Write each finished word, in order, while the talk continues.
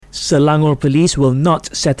Selangor police will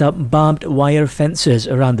not set up barbed wire fences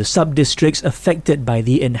around the sub-districts affected by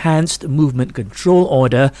the enhanced movement control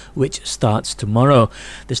order, which starts tomorrow.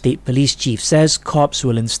 The state police chief says cops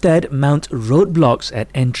will instead mount roadblocks at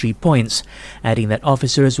entry points, adding that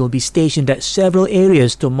officers will be stationed at several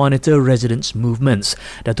areas to monitor residents' movements.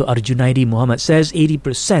 Dato' Arjunaidi Muhammad says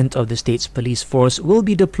 80% of the state's police force will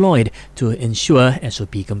be deployed to ensure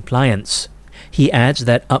SOP compliance. He adds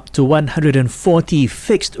that up to 140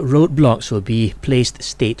 fixed roadblocks will be placed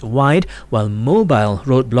statewide, while mobile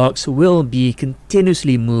roadblocks will be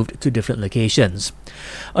continuously moved to different locations.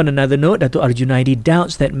 On another note, Dato' Arjunaidi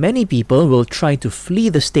doubts that many people will try to flee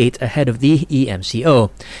the state ahead of the EMCO.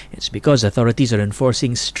 It's because authorities are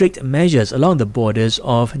enforcing strict measures along the borders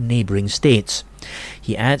of neighbouring states.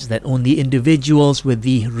 He adds that only individuals with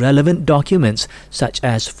the relevant documents, such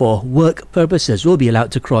as for work purposes, will be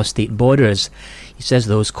allowed to cross state borders. He says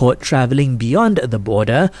those caught travelling beyond the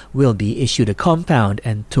border will be issued a compound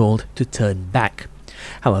and told to turn back.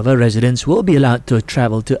 However, residents will be allowed to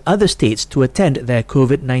travel to other states to attend their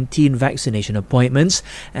COVID-19 vaccination appointments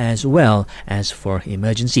as well as for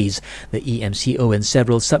emergencies. The EMCO in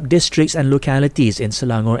several sub-districts and localities in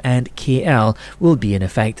Selangor and KL will be in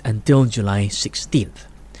effect until July 16th.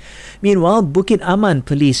 Meanwhile, Bukit Aman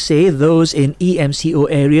police say those in EMCO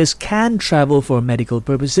areas can travel for medical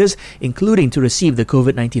purposes, including to receive the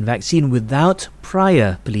COVID-19 vaccine without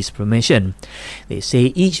prior police permission. They say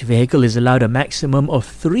each vehicle is allowed a maximum of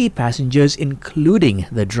 3 passengers, including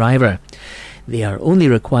the driver. They are only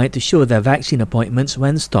required to show their vaccine appointments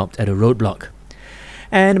when stopped at a roadblock.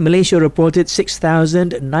 And Malaysia reported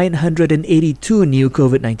 6,982 new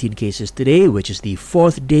COVID-19 cases today, which is the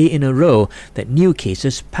 4th day in a row that new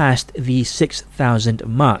cases passed the 6,000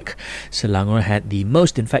 mark. Selangor had the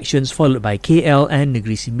most infections, followed by KL and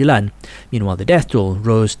Negeri Sembilan. Meanwhile, the death toll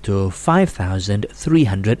rose to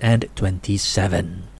 5,327.